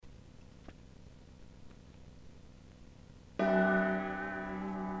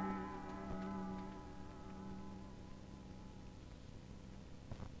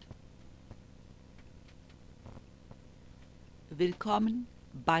Willkommen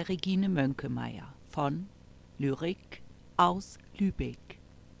bei Regine Moenkemeier von Lyrik aus Lübeck.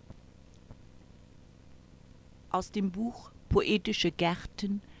 Aus dem Buch Poetische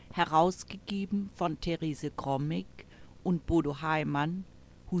Gärten, herausgegeben von Therese Grommig und Bodo Heimann,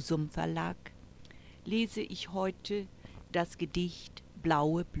 Husum Verlag, lese ich heute das Gedicht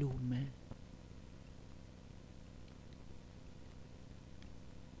Blaue Blume.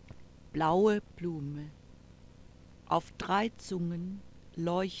 Blaue Blume. Auf 3 Zungen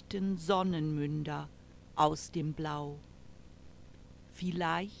leuchten Sonnenmünder aus dem Blau.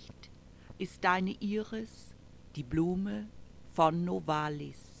 Vielleicht ist deine Iris die Blume von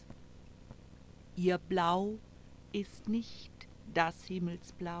Novalis. Ihr Blau ist nicht das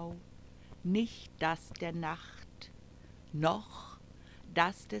Himmelsblau, nicht das der Nacht, noch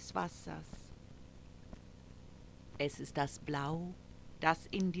das des Wassers. Es ist das Blau, das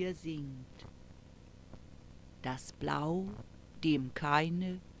in dir singt. Das Blau, dem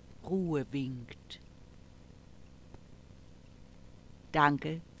keine Ruhe winkt.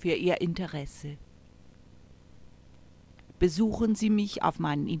 Danke für Ihr Interesse. Besuchen Sie mich auf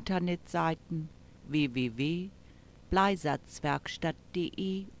meinen Internetseiten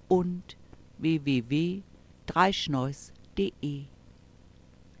www.bleisatzwerkstatt.de und www.dreischneus.de.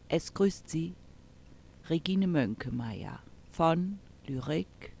 Es grüßt Sie Regine Moenkemeier von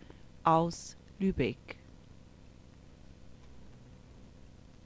Lyrik aus Lübeck.